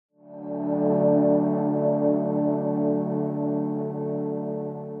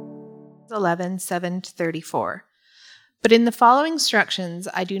11:7-34. But in the following instructions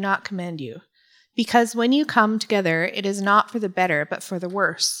I do not command you, because when you come together, it is not for the better, but for the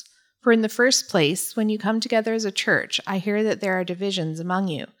worse. For in the first place, when you come together as a church, I hear that there are divisions among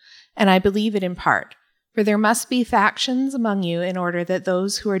you, and I believe it in part. For there must be factions among you in order that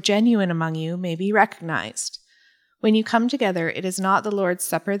those who are genuine among you may be recognized. When you come together, it is not the Lord's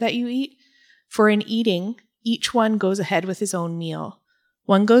Supper that you eat, for in eating, each one goes ahead with his own meal.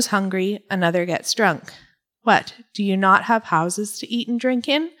 One goes hungry, another gets drunk. What, do you not have houses to eat and drink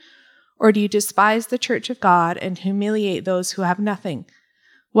in? Or do you despise the church of God and humiliate those who have nothing?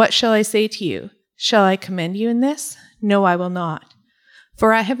 What shall I say to you? Shall I commend you in this? No, I will not.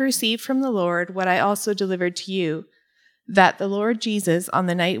 For I have received from the Lord what I also delivered to you, that the Lord Jesus, on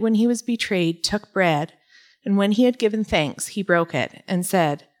the night when he was betrayed, took bread, and when he had given thanks, he broke it, and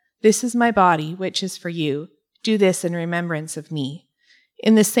said, "This is my body, which is for you. Do this in remembrance of me."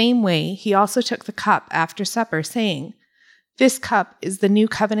 In the same way, he also took the cup after supper, saying, "This cup is the new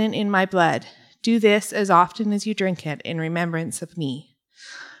covenant in my blood. Do this as often as you drink it in remembrance of me.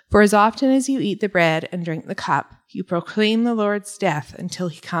 For as often as you eat the bread and drink the cup, you proclaim the Lord's death until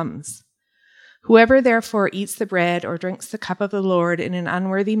he comes. Whoever therefore eats the bread or drinks the cup of the Lord in an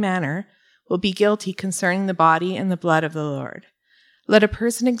unworthy manner will be guilty concerning the body and the blood of the Lord. Let a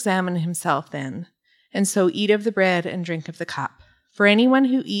person examine himself then, and so eat of the bread and drink of the cup. For anyone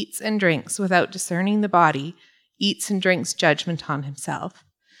who eats and drinks without discerning the body eats and drinks judgment on himself.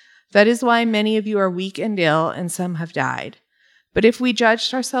 That is why many of you are weak and ill, and some have died. But if we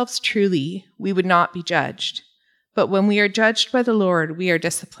judged ourselves truly, we would not be judged. But when we are judged by the Lord, we are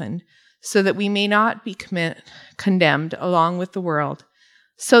disciplined, so that we may not be condemned along with the world.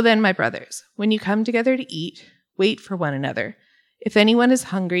 So then, my brothers, when you come together to eat, wait for one another. If anyone is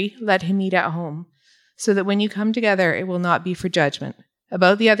hungry, let him eat at home, so that when you come together, it will not be for judgment.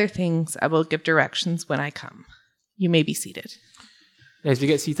 About the other things, I will give directions when I come." You may be seated. As we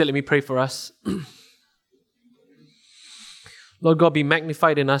get seated, let me pray for us. Lord God, be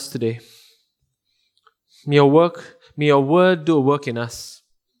magnified in us today. May your word do a work in us,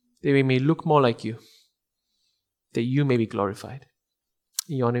 that we may look more like you, that you may be glorified.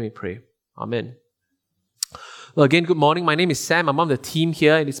 In your name we pray. Amen. Well, again, good morning. My name is Sam. I'm on the team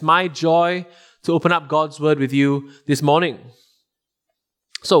here, and it's my joy to open up God's word with you this morning.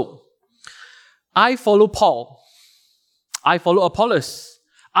 So, I follow Paul. I follow Apollos.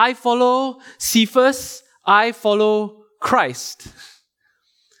 I follow Cephas. I follow Christ.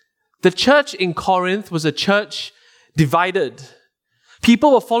 The church in Corinth was a church divided.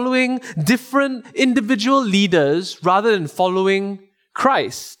 People were following different individual leaders rather than following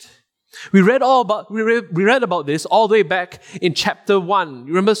Christ. We read about this all the way back in chapter 1.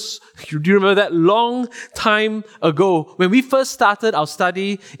 Do you remember that long time ago when we first started our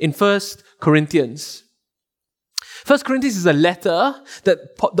study in 1 Corinthians? 1 Corinthians is a letter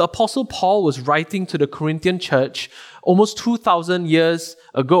that the Apostle Paul was writing to the Corinthian church almost 2,000 years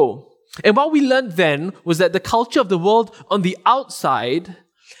ago. And what we learned then was that the culture of the world on the outside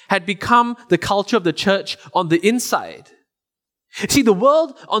had become the culture of the church on the inside. See, the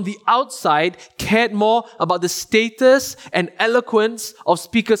world on the outside cared more about the status and eloquence of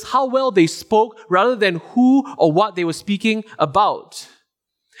speakers, how well they spoke, rather than who or what they were speaking about.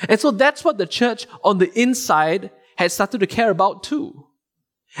 And so that's what the church on the inside had started to care about too.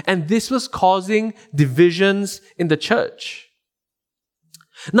 And this was causing divisions in the church.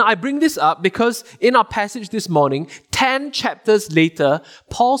 Now, I bring this up because in our passage this morning, 10 chapters later,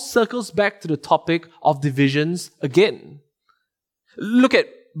 Paul circles back to the topic of divisions again. Look at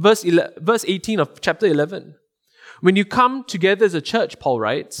verse 18 of chapter 11. When you come together as a church, Paul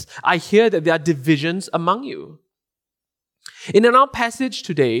writes, I hear that there are divisions among you. In our passage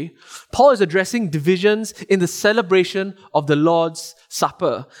today, Paul is addressing divisions in the celebration of the Lord's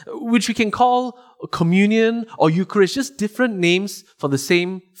Supper, which we can call communion or Eucharist, just different names for the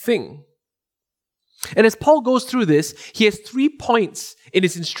same thing. And as Paul goes through this, he has 3 points in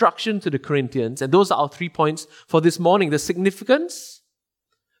his instruction to the Corinthians, and those are our 3 points for this morning: the significance,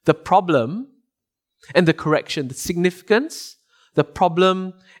 the problem, and the correction. The significance, the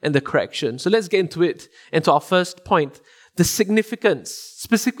problem, and the correction. So let's get into it, and to our first point, the significance.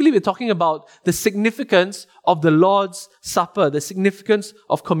 Specifically, we're talking about the significance of the Lord's Supper, the significance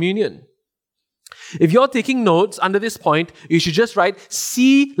of communion. If you're taking notes under this point, you should just write,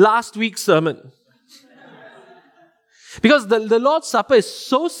 "See last week's sermon." Because the Lord's Supper is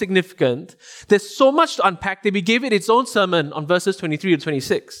so significant, there's so much to unpack that we gave it its own sermon on verses 23 to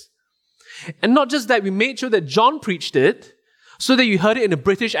 26. And not just that, we made sure that John preached it so that you heard it in a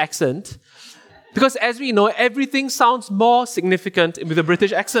British accent. Because as we know, everything sounds more significant with a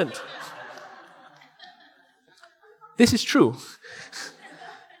British accent. This is true.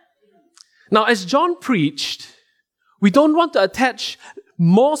 Now, as John preached, we don't want to attach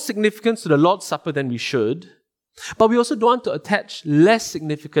more significance to the Lord's Supper than we should, but we also don't want to attach less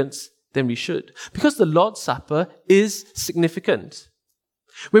significance than we should, because the Lord's Supper is significant.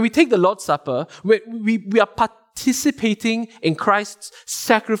 When we take the Lord's Supper, we are participating in Christ's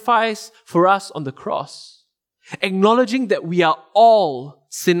sacrifice for us on the cross, acknowledging that we are all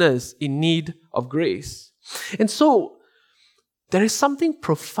sinners in need of grace. And so, there is something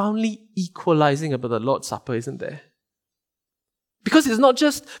profoundly equalizing about the Lord's Supper, isn't there? Because it's not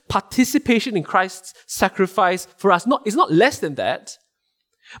just participation in Christ's sacrifice for us. It's not less than that.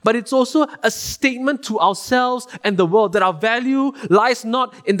 But it's also a statement to ourselves and the world that our value lies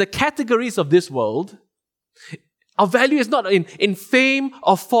not in the categories of this world. Our value is not in fame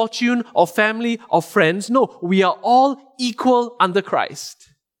or fortune or family or friends. No, we are all equal under Christ.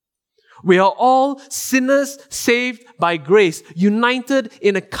 We are all sinners saved by grace, united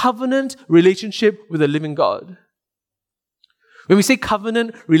in a covenant relationship with the living God. When we say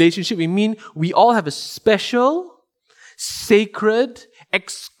covenant relationship, we mean we all have a special, sacred,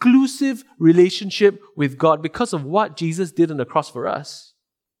 exclusive relationship with God because of what Jesus did on the cross for us.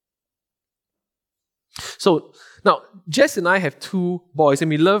 So now, Jess and I have two boys, and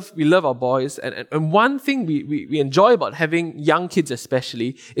we love our boys. And one thing we enjoy about having young kids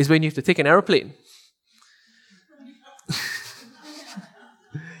especially is when you have to take an aeroplane.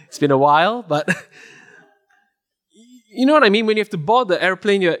 It's been a while, but you know what I mean? When you have to board the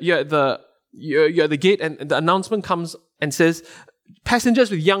airplane, you're at the gate, and the announcement comes and says, passengers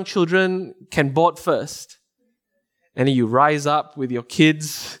with young children can board first. And then you rise up with your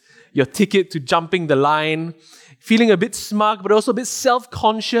kids, your ticket to jumping the line, feeling a bit smug, but also a bit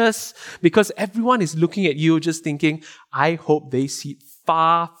self-conscious because everyone is looking at you just thinking, I hope they sit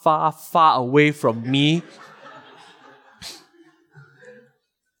far, far, far away from me.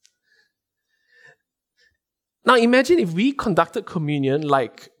 Now imagine if we conducted communion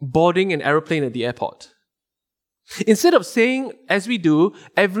like boarding an aeroplane at the airport. Instead of saying, as we do,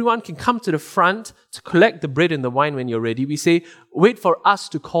 everyone can come to the front to collect the bread and the wine when you're ready, we say, wait for us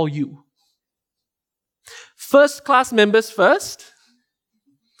to call you. First class members first,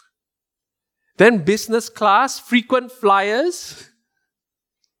 then business class, frequent flyers,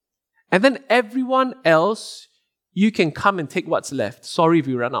 and then everyone else, you can come and take what's left. Sorry if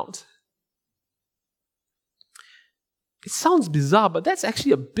you run out. It sounds bizarre, but that's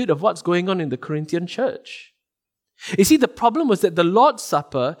actually a bit of what's going on in the Corinthian church. You see, the problem was that the Lord's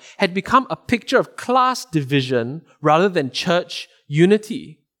Supper had become a picture of class division rather than church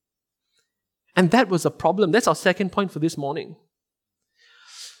unity. And that was a problem. That's our second point for this morning.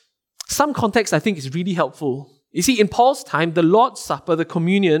 Some context, I think, is really helpful. You see, in Paul's time, the Lord's Supper, the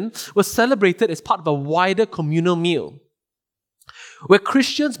communion, was celebrated as part of a wider communal meal, where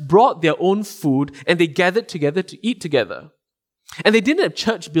Christians brought their own food and they gathered together to eat together. And they didn't have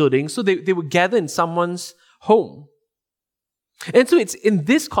church buildings, so they would gather in someone's home. And so it's in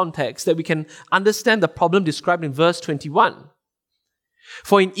this context that we can understand the problem described in verse 21.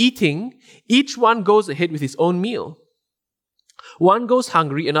 For in eating, each one goes ahead with his own meal. One goes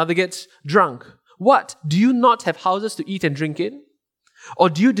hungry, another gets drunk. What? Do you not have houses to eat and drink in? Or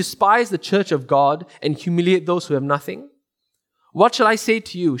do you despise the church of God and humiliate those who have nothing? What shall I say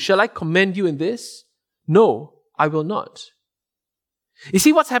to you? Shall I commend you in this? No, I will not. You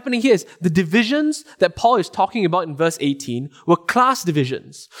see, what's happening here is the divisions that Paul is talking about in verse 18 were class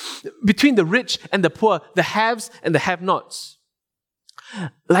divisions between the rich and the poor, the haves and the have-nots.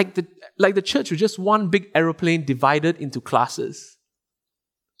 Like the church was just one big aeroplane divided into classes,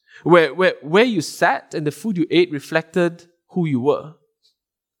 where you sat and the food you ate reflected who you were.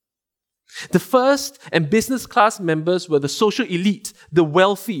 The first and business class members were the social elite, the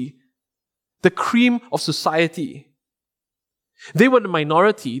wealthy, the cream of society. They were the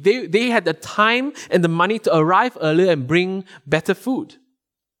minority. They had the time and the money to arrive earlier and bring better food.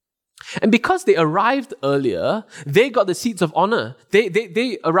 And because they arrived earlier, they got the seats of honor.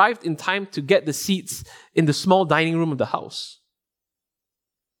 They arrived in time to get the seats in the small dining room of the house.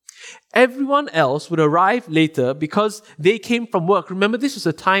 Everyone else would arrive later because they came from work. Remember, this was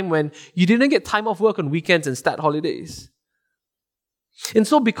a time when you didn't get time off work on weekends and stat holidays. And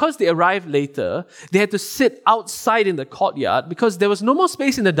so because they arrived later, they had to sit outside in the courtyard because there was no more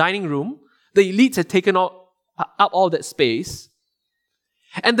space in the dining room. The elites had taken up all that space.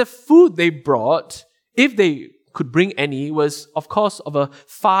 And the food they brought, if they could bring any, was of course of a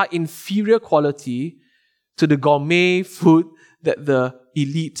far inferior quality to the gourmet food that the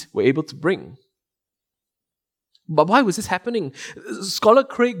elite were able to bring. But why was this happening? Scholar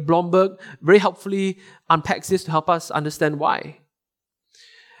Craig Blomberg very helpfully unpacks this to help us understand why.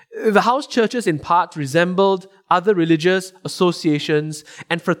 The house churches in part resembled other religious associations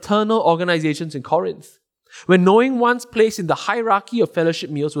and fraternal organizations in Corinth, where knowing one's place in the hierarchy of fellowship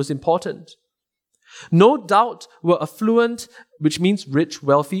meals was important. No doubt were affluent, which means rich,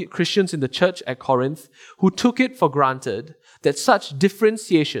 wealthy Christians in the church at Corinth who took it for granted that such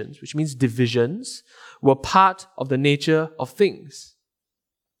differentiations, which means divisions, were part of the nature of things.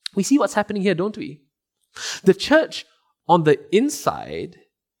 We see what's happening here, don't we? The church on the inside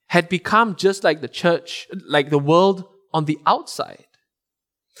had become just like the church, like the world on the outside,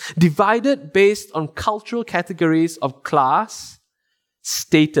 divided based on cultural categories of class,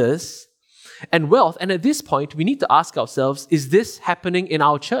 status, and wealth. And at this point, we need to ask ourselves, is this happening in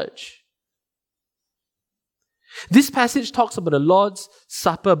our church? This passage talks about the Lord's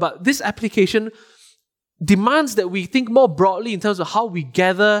Supper, but this application demands that we think more broadly in terms of how we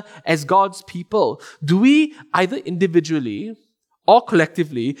gather as God's people. Do we, either individually or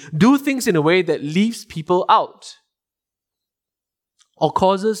collectively, do things in a way that leaves people out or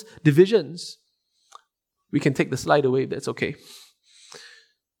causes divisions? We can take the slide away, that's okay.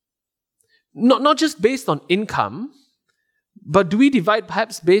 Not just based on income, but do we divide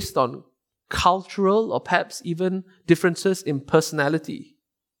perhaps based on cultural or perhaps even differences in personality?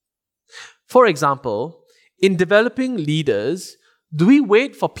 For example, in developing leaders, do we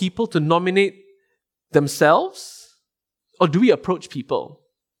wait for people to nominate themselves or do we approach people?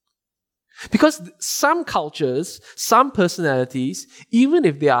 Because some cultures, some personalities, even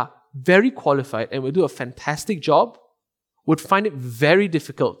if they are very qualified and will do a fantastic job, would find it very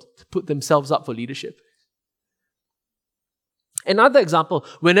difficult to put themselves up for leadership. Another example,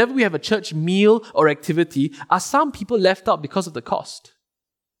 whenever we have a church meal or activity, are some people left out because of the cost?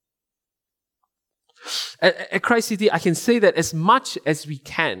 At Christ City, I can say that as much as we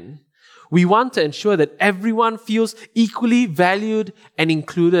can, we want to ensure that everyone feels equally valued and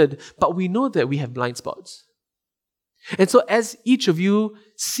included, but we know that we have blind spots. And so as each of you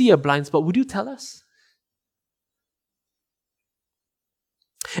see a blind spot, would you tell us?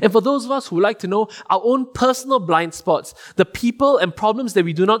 And for those of us who like to know our own personal blind spots, the people and problems that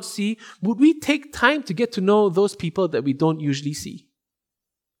we do not see, would we take time to get to know those people that we don't usually see?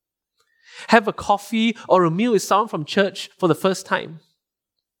 Have a coffee or a meal with someone from church for the first time.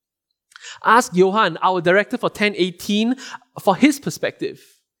 Ask Johan, our director for 1018, for his perspective.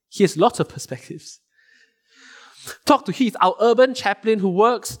 He has lots of perspectives. Talk to Heath, our urban chaplain who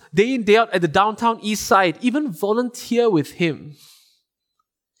works day in, day out at the downtown east side. Even volunteer with him.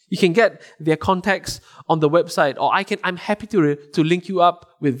 You can get their contacts on the website, or I'm happy to link you up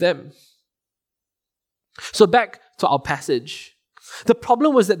with them. So back to our passage. The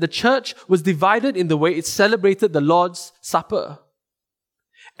problem was that the church was divided in the way it celebrated the Lord's Supper.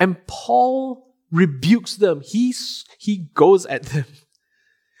 And Paul rebukes them. He goes at them.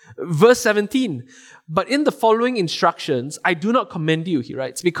 Verse 17, but in the following instructions, I do not commend you, he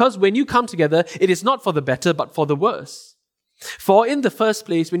writes, because when you come together, it is not for the better, but for the worse. For in the first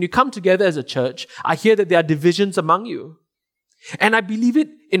place, when you come together as a church, I hear that there are divisions among you. And I believe it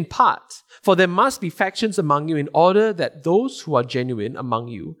in part, for there must be factions among you in order that those who are genuine among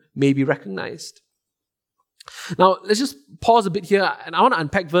you may be recognized. Now, let's just pause a bit here, and I want to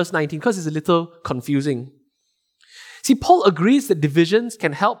unpack verse 19 because it's a little confusing. See, Paul agrees that divisions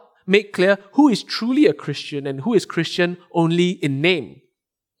can help make clear who is truly a Christian and who is Christian only in name.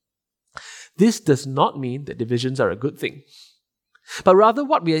 This does not mean that divisions are a good thing. But rather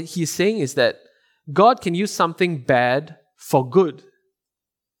what he is saying is that God can use something bad for good.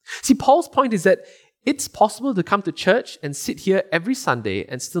 See, Paul's point is that it's possible to come to church and sit here every Sunday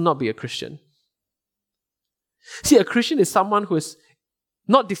and still not be a Christian. See, a Christian is someone who is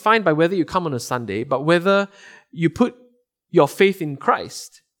not defined by whether you come on a Sunday, but whether you put your faith in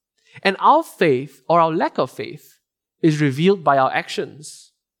Christ. And our faith, or our lack of faith, is revealed by our actions.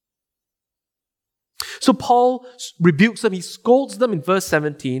 So Paul rebukes them, he scolds them in verse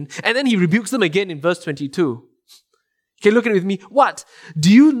 17, and then he rebukes them again in verse 22. Okay, look at it with me. What?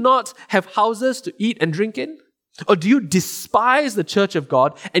 Do you not have houses to eat and drink in? Or do you despise the church of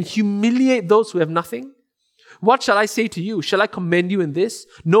God and humiliate those who have nothing? What shall I say to you? Shall I commend you in this?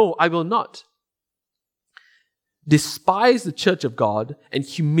 No, I will not. Despise the church of God and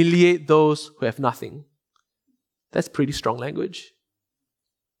humiliate those who have nothing. That's pretty strong language.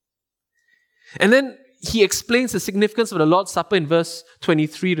 And then he explains the significance of the Lord's Supper in verse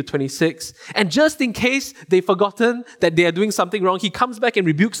 23 to 26. And just in case they've forgotten that they are doing something wrong, he comes back and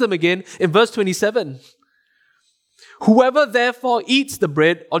rebukes them again in verse 27. Whoever therefore eats the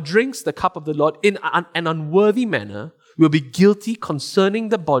bread or drinks the cup of the Lord in an unworthy manner will be guilty concerning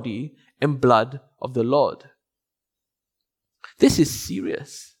the body and blood of the Lord. This is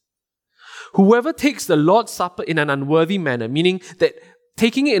serious. Whoever takes the Lord's Supper in an unworthy manner, meaning that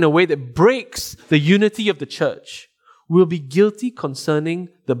taking it in a way that breaks the unity of the church, will be guilty concerning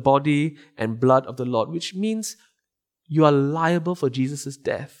the body and blood of the Lord, which means you are liable for Jesus'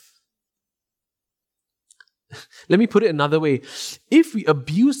 death. Let me put it another way. If we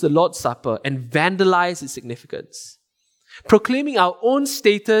abuse the Lord's Supper and vandalize its significance, proclaiming our own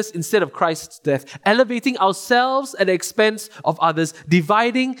status instead of Christ's death, elevating ourselves at the expense of others,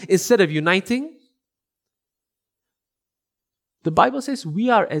 dividing instead of uniting, the Bible says we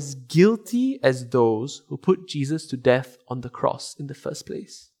are as guilty as those who put Jesus to death on the cross in the first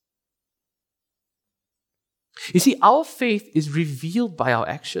place. You see, our faith is revealed by our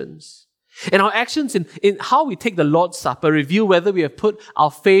actions. And our actions in how we take the Lord's Supper reveal whether we have put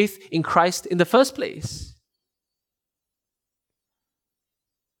our faith in Christ in the first place.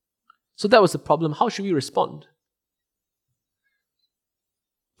 So that was the problem. How should we respond?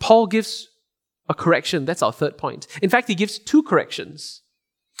 Paul gives a correction. That's our third point. In fact, he gives two corrections.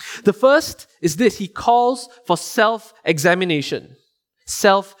 The first is this. He calls for self-examination.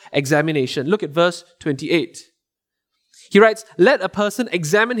 Self-examination. Look at verse 28. He writes, "Let a person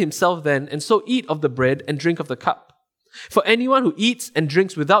examine himself then, and so eat of the bread and drink of the cup. For anyone who eats and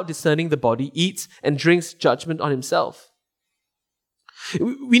drinks without discerning the body eats and drinks judgment on himself."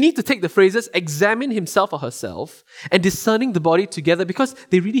 We need to take the phrases examine himself or herself and discerning the body together because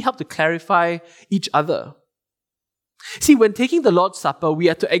they really help to clarify each other. See, when taking the Lord's Supper, we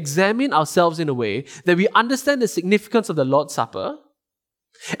are to examine ourselves in a way that we understand the significance of the Lord's Supper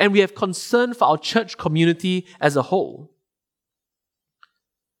and we have concern for our church community as a whole.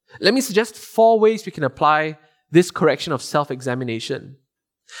 Let me suggest 4 ways we can apply this correction of self-examination.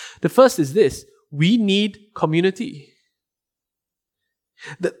 The first is this: we need community.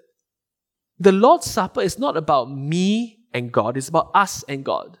 The Lord's Supper is not about me and God, it's about us and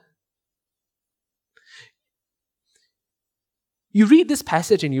God. You read this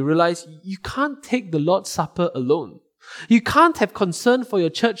passage and you realize you can't take the Lord's Supper alone. You can't have concern for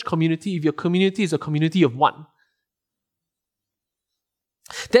your church community if your community is a community of one.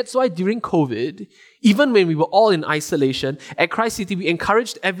 That's why during COVID, even when we were all in isolation, at Christ City, we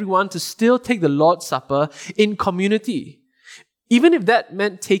encouraged everyone to still take the Lord's Supper in community. Even if that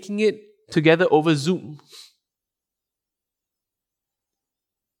meant taking it together over Zoom.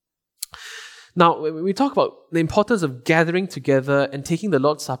 Now, when we talk about the importance of gathering together and taking the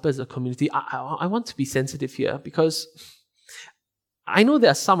Lord's Supper as a community, I want to be sensitive here because I know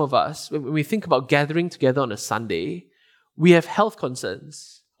there are some of us, when we think about gathering together on a Sunday, we have health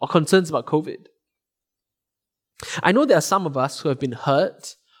concerns or concerns about COVID. I know there are some of us who have been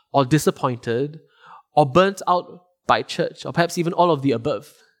hurt or disappointed or burnt out by church, or perhaps even all of the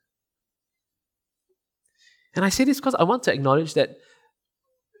above. And I say this because I want to acknowledge that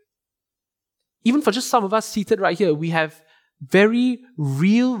even for just some of us seated right here, we have very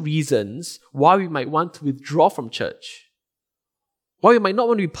real reasons why we might want to withdraw from church, why we might not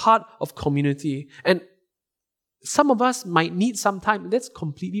want to be part of community. And some of us might need some time, and that's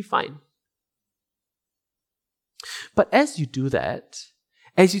completely fine. But as you do that,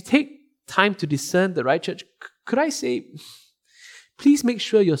 as you take time to discern the right church, could I say, please make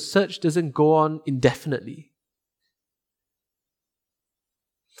sure your search doesn't go on indefinitely.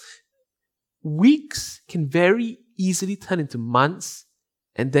 Weeks can very easily turn into months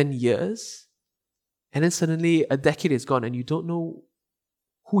and then years. And then suddenly a decade is gone and you don't know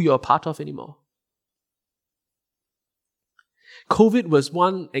who you're a part of anymore. COVID was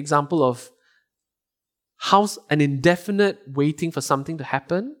one example of how an indefinite waiting for something to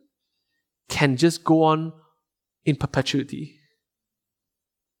happen can just go on in perpetuity.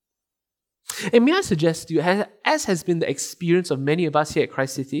 And may I suggest to you, as has been the experience of many of us here at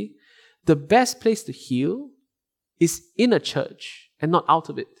Christ City, the best place to heal is in a church and not out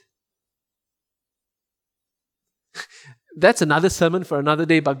of it. That's another sermon for another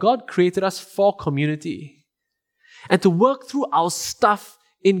day, but God created us for community and to work through our stuff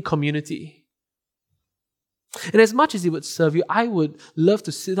in community. And as much as it would serve you, I would love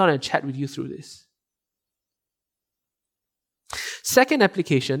to sit down and chat with you through this. Second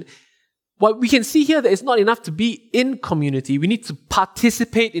application, what we can see here that it's not enough to be in community. We need to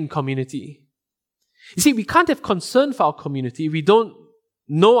participate in community. You see, we can't have concern for our community if we don't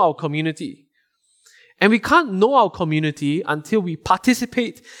know our community. And we can't know our community until we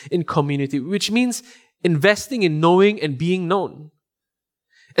participate in community, which means investing in knowing and being known.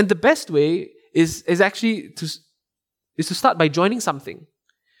 And the best way is actually is to start by joining something.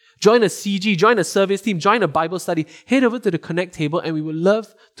 Join a CG, join a service team, join a Bible study. Head over to the Connect table and we would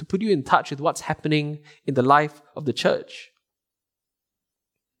love to put you in touch with what's happening in the life of the church.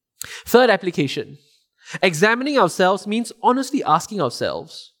 Third application. Examining ourselves means honestly asking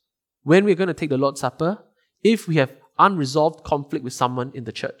ourselves when we're going to take the Lord's Supper if we have unresolved conflict with someone in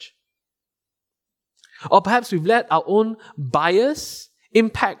the church. Or perhaps we've let our own bias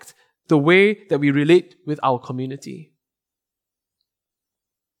impact the way that we relate with our community.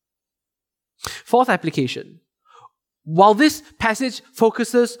 Fourth application. While this passage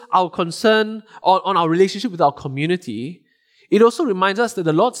focuses our concern on our relationship with our community, it also reminds us that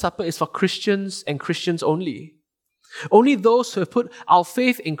the Lord's Supper is for Christians and Christians only. Only those who have put our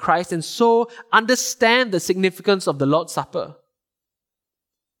faith in Christ and so understand the significance of the Lord's Supper.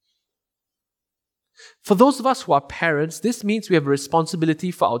 For those of us who are parents, this means we have a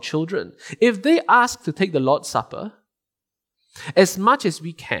responsibility for our children. If they ask to take the Lord's Supper, as much as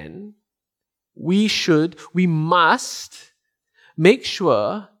we can, we must make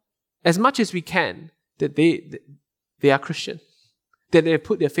sure, as much as we can, that they are Christian, that they have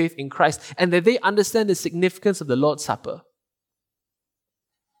put their faith in Christ, and that they understand the significance of the Lord's Supper.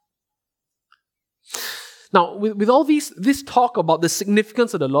 Now, with all this talk about the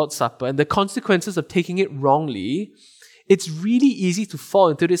significance of the Lord's Supper and the consequences of taking it wrongly, it's really easy to fall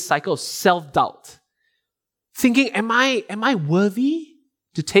into this cycle of self-doubt. Thinking, am I worthy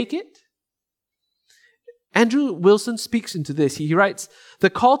to take it? Andrew Wilson speaks into this. He writes, the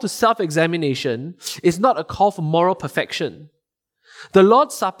call to self-examination is not a call for moral perfection. The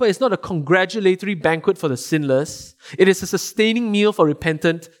Lord's Supper is not a congratulatory banquet for the sinless. It is a sustaining meal for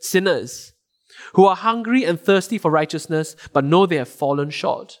repentant sinners who are hungry and thirsty for righteousness, but know they have fallen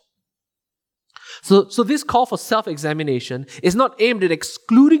short. So this call for self-examination is not aimed at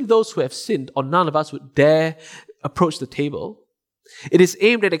excluding those who have sinned, or none of us would dare approach the table. It is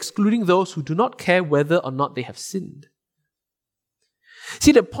aimed at excluding those who do not care whether or not they have sinned.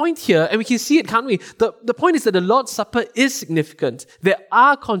 See, the point here, and we can see it, can't we? The point is that the Lord's Supper is significant. There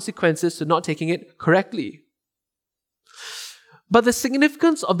are consequences to not taking it correctly. But the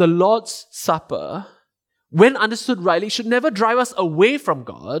significance of the Lord's Supper, when understood rightly, should never drive us away from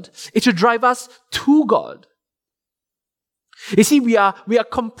God. It should drive us to God. You see, we are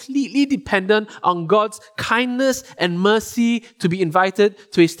completely dependent on God's kindness and mercy to be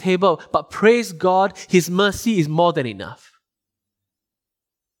invited to His table. But praise God, His mercy is more than enough.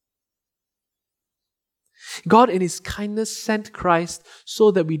 God in His kindness sent Christ so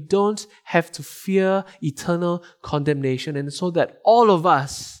that we don't have to fear eternal condemnation, and so that all of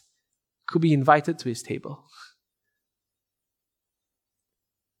us could be invited to His table.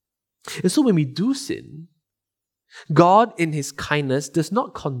 And so when we do sin, God in His kindness does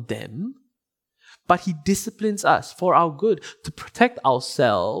not condemn, but He disciplines us for our good, to protect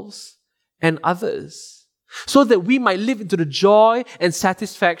ourselves and others, so that we might live into the joy and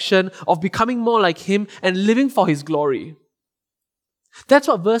satisfaction of becoming more like Him and living for His glory. That's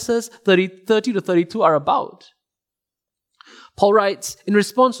what verses 30 to 32 are about. Paul writes, in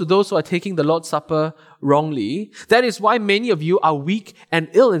response to those who are taking the Lord's Supper wrongly, that is why many of you are weak and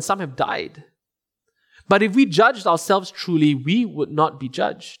ill, and some have died. But if we judged ourselves truly, we would not be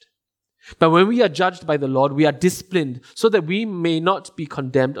judged. But when we are judged by the Lord, we are disciplined so that we may not be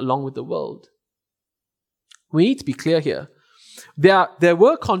condemned along with the world. We need to be clear here. There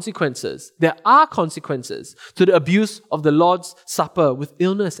were consequences. There are consequences to the abuse of the Lord's Supper with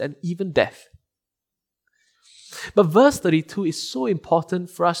illness and even death. But verse 32 is so important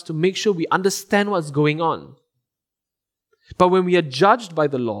for us to make sure we understand what's going on. But when we are judged by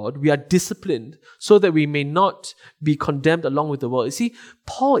the Lord, we are disciplined so that we may not be condemned along with the world. You see,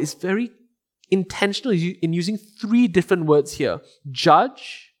 Paul is very intentional in using three different words here: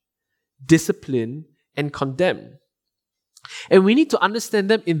 judge, discipline, and condemn. And we need to understand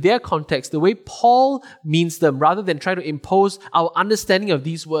them in their context, the way Paul means them, rather than try to impose our understanding of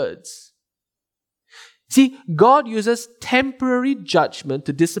these words. See, God uses temporary judgment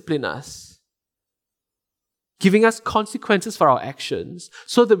to discipline us, giving us consequences for our actions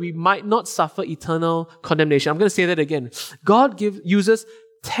so that we might not suffer eternal condemnation. I'm going to say that again. God uses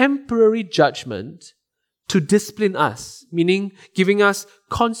temporary judgment to discipline us, meaning giving us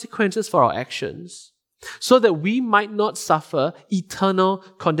consequences for our actions, so that we might not suffer eternal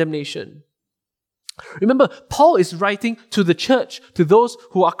condemnation. Remember, Paul is writing to the church, to those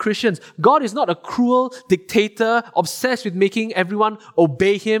who are Christians. God is not a cruel dictator obsessed with making everyone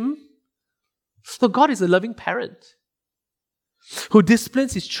obey Him. So God is a loving parent who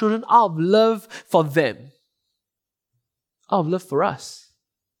disciplines His children out of love for them, out of love for us.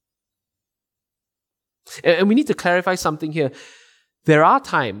 And we need to clarify something here. There are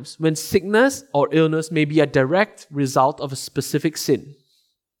times when sickness or illness may be a direct result of a specific sin.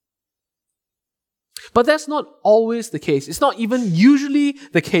 But that's not always the case. It's not even usually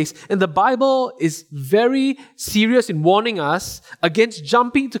the case. And the Bible is very serious in warning us against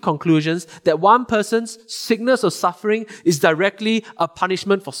jumping to conclusions that one person's sickness or suffering is directly a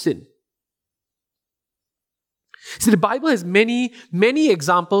punishment for sin. See, the Bible has many, many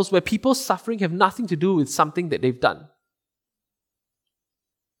examples where people's suffering have nothing to do with something that they've done.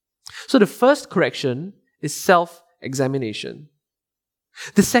 So the first correction is self-examination.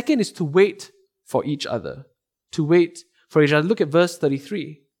 The second is to wait for each other. To wait for each other. Look at verse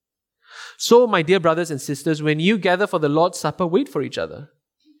 33. So, my dear brothers and sisters, when you gather for the Lord's Supper, wait for each other.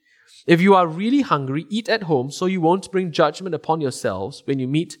 If you are really hungry, eat at home so you won't bring judgment upon yourselves when you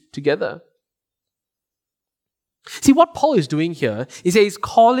meet together. See, what Paul is doing here is that he's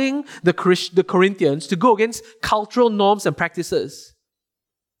calling the Corinthians to go against cultural norms and practices.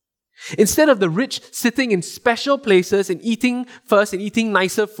 Instead of the rich sitting in special places and eating first and eating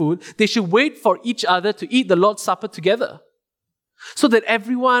nicer food, they should wait for each other to eat the Lord's Supper together so that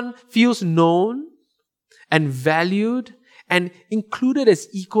everyone feels known and valued and included as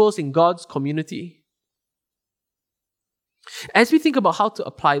equals in God's community. As we think about how to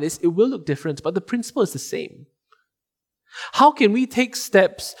apply this, it will look different, but the principle is the same. How can we take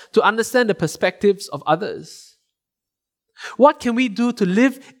steps to understand the perspectives of others? What can we do to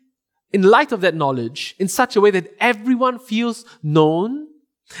live in light of that knowledge in such a way that everyone feels known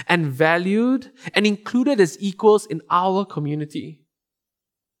and valued and included as equals in our community?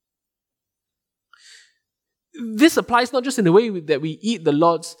 This applies not just in the way that we eat the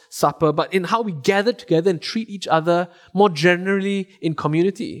Lord's Supper, but in how we gather together and treat each other more generally in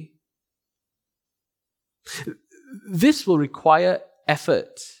community. This will require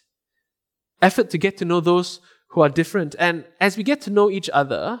effort. Effort to get to know those who are different. And as we get to know each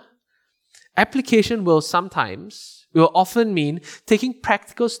other, application will often mean taking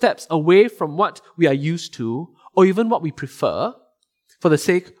practical steps away from what we are used to or even what we prefer for the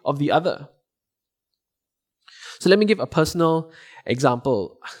sake of the other. So let me give a personal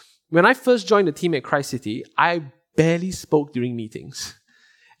example. When I first joined the team at Christ City, I barely spoke during meetings.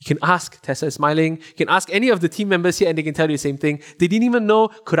 You can ask, Tessa is smiling, you can ask any of the team members here and they can tell you the same thing. They didn't even know,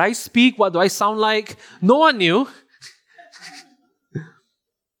 could I speak? What do I sound like? No one knew.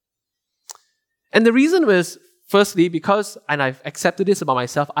 And the reason was, firstly, because, and I've accepted this about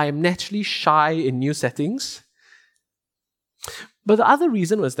myself, I am naturally shy in new settings. But the other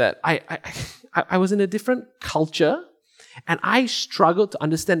reason was that I was in a different culture and I struggled to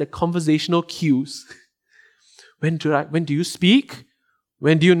understand the conversational cues. When do you speak?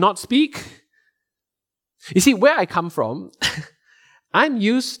 When do you not speak? You see, where I come from, I'm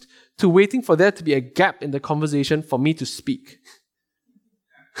used to waiting for there to be a gap in the conversation for me to speak.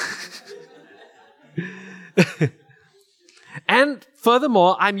 And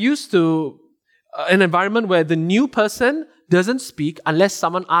furthermore, I'm used to an environment where the new person doesn't speak unless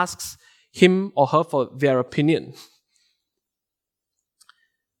someone asks him or her for their opinion.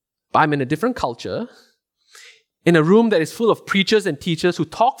 But I'm in a different culture, in a room that is full of preachers and teachers who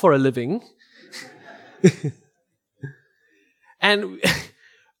talk for a living. And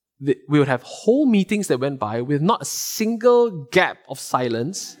we would have whole meetings that went by with not a single gap of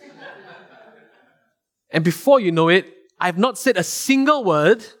silence. And before you know it, I've not said a single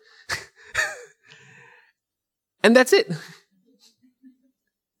word. And that's it.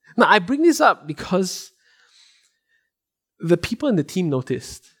 Now, I bring this up because the people in the team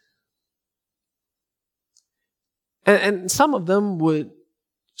noticed. And some of them would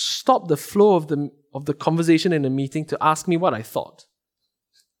stop the flow of the conversation in the meeting to ask me what I thought.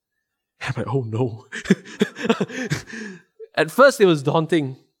 I'm like, oh no. At first, it was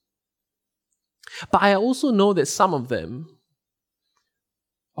daunting. But I also know that some of them,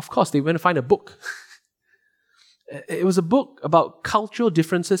 of course, they went to find a book. It was a book about cultural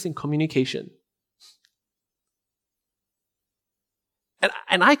differences in communication.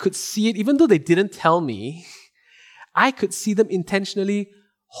 And I could see it, even though they didn't tell me, I could see them intentionally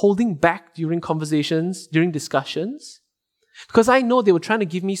holding back during conversations, during discussions, because I know they were trying to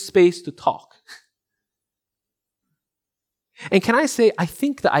give me space to talk. And can I say, I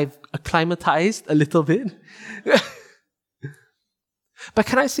think that I've acclimatized a little bit. But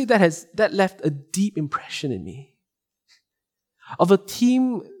can I say that left a deep impression in me? Of a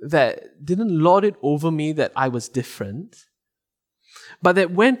team that didn't lord it over me that I was different, but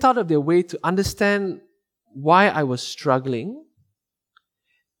that went out of their way to understand why I was struggling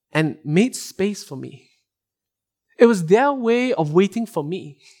and made space for me. It was their way of waiting for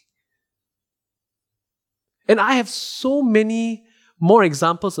me. And I have so many more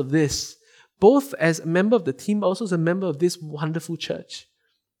examples of this, both as a member of the team, but also as a member of this wonderful church.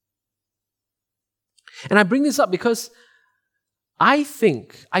 And I bring this up because I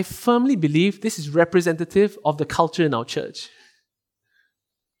firmly believe this is representative of the culture in our church.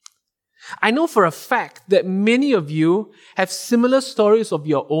 I know for a fact that many of you have similar stories of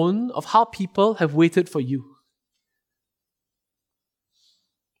your own of how people have waited for you.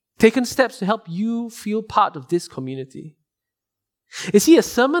 Taken steps to help you feel part of this community. You see, a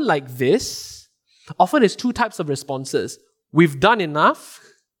sermon like this often has two types of responses. We've done enough,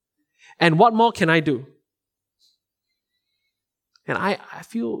 and what more can I do? And I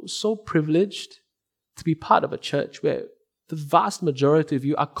feel so privileged to be part of a church where the vast majority of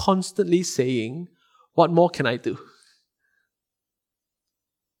you are constantly saying, what more can I do?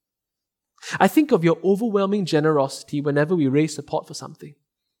 I think of your overwhelming generosity whenever we raise support for something.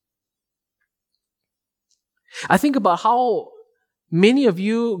 I think about how many of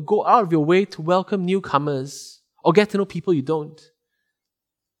you go out of your way to welcome newcomers or get to know people you don't.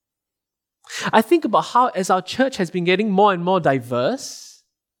 I think about how, as our church has been getting more and more diverse,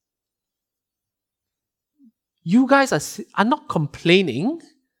 you guys are not complaining,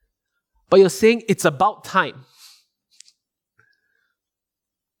 but you're saying it's about time.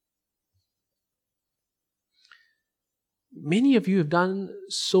 Many of you have done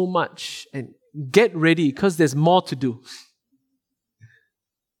so much, and get ready because there's more to do.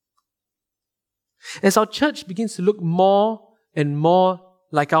 As our church begins to look more and more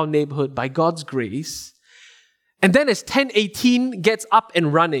like our neighborhood by God's grace, and then as 1018 gets up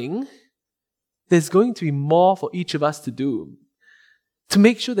and running, there's going to be more for each of us to do to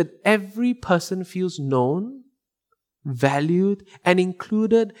make sure that every person feels known, valued, and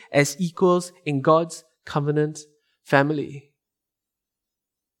included as equals in God's covenant family.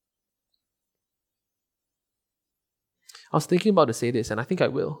 I was thinking about to say this, and I think I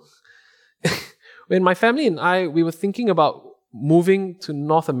will. When my family and we were thinking about moving to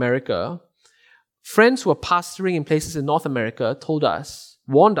North America, friends who are pastoring in places in North America told us,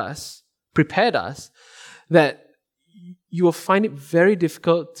 warned us, prepared us that you will find it very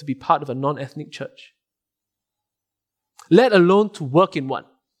difficult to be part of a non-ethnic church, let alone to work in one.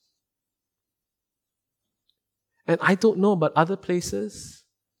 And I don't know about other places,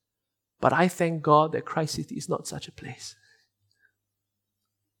 but I thank God that Christ City is not such a place.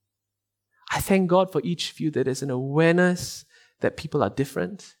 I thank God for each of you that there's an awareness that people are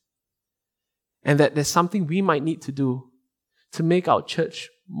different and that there's something we might need to do to make our church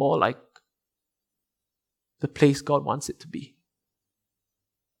more like the place God wants it to be.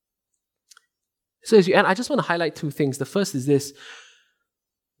 So as you end, I just want to highlight two things. The first is this: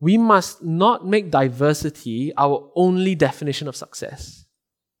 we must not make diversity our only definition of success.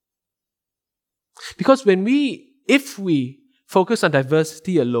 Because if we focus on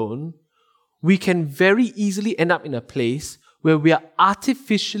diversity alone, we can very easily end up in a place where we are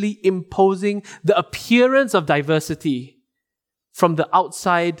artificially imposing the appearance of diversity from the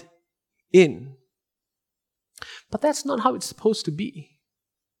outside in. But that's not how it's supposed to be.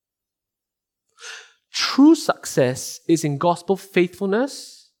 True success is in gospel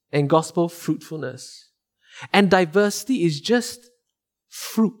faithfulness and gospel fruitfulness. And diversity is just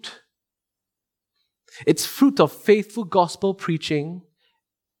fruit. It's fruit of faithful gospel preaching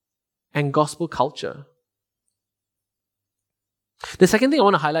and gospel culture. The second thing I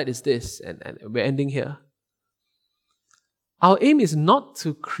want to highlight is this, and we're ending here. Our aim is not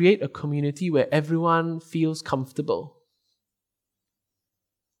to create a community where everyone feels comfortable.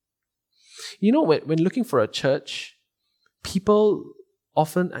 You know, when looking for a church, people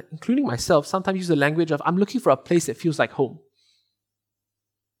often, including myself, sometimes use the language of, I'm looking for a place that feels like home.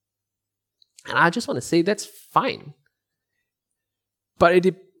 And I just want to say that's fine. But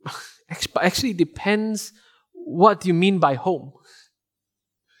it actually depends, what do you mean by home?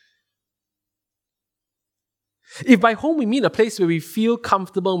 If by home we mean a place where we feel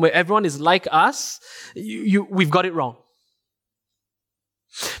comfortable and where everyone is like us, we've got it wrong.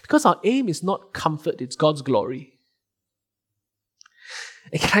 Because our aim is not comfort, it's God's glory.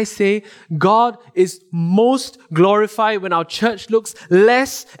 And can I say, God is most glorified when our church looks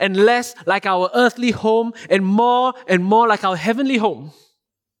less and less like our earthly home and more like our heavenly home.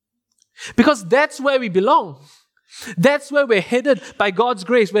 Because that's where we belong. That's where we're headed by God's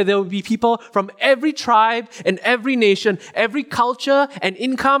grace, where there will be people from every tribe and every nation, every culture and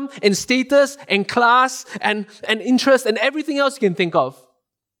income and status and class and interest and everything else you can think of.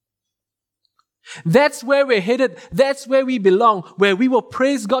 That's where we're headed. That's where we belong, where we will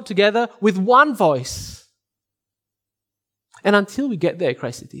praise God together with one voice. And until we get there,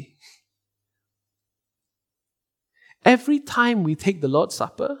 Christ City, Every time we take the Lord's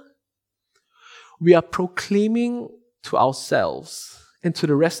Supper, we are proclaiming to ourselves and to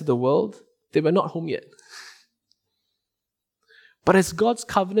the rest of the world that we're not home yet. But as God's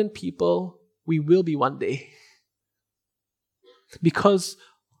covenant people, we will be one day. Because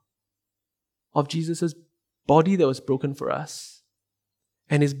of Jesus' body that was broken for us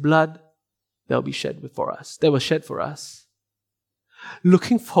and his blood that will be shed for us, that was shed for us.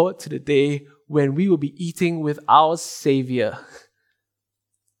 Looking forward to the day when we will be eating with our Savior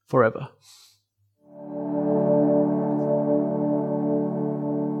forever.